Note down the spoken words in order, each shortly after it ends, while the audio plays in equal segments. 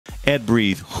at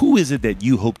Breathe, who is it that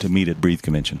you hope to meet at Breathe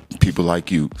Convention? People like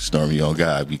you, Stormy, on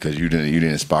God, because you didn't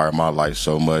inspire my life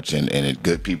so much, and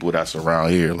good people that's around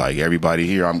here, like everybody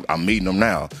here, I'm meeting them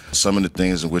now. Some of the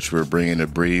things in which we're bringing to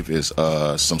Breathe is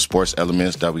some sports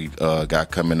elements that we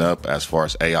got coming up as far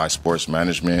as AI sports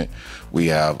management. We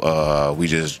have we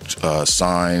just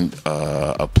signed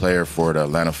a player for the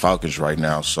Atlanta Falcons right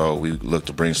now, so we look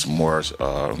to bring some more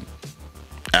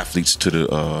athletes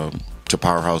to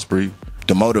Powerhouse Breathe.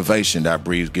 The motivation that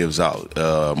Breathe gives out,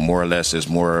 more or less, is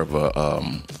more of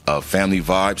a family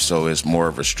vibe. So it's more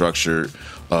of a structured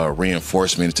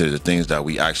reinforcement to the things that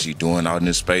we actually doing out in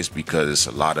this space, because it's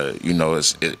a lot of,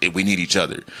 we need each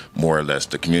other, more or less.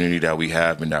 The community that we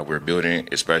have and that we're building,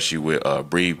 especially with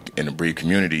Breathe and the Breathe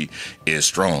community, is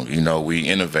strong. We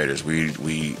innovators.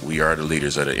 We are the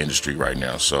leaders of the industry right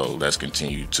now. So let's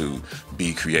continue to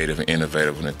be creative and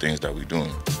innovative in the things that we're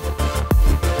doing.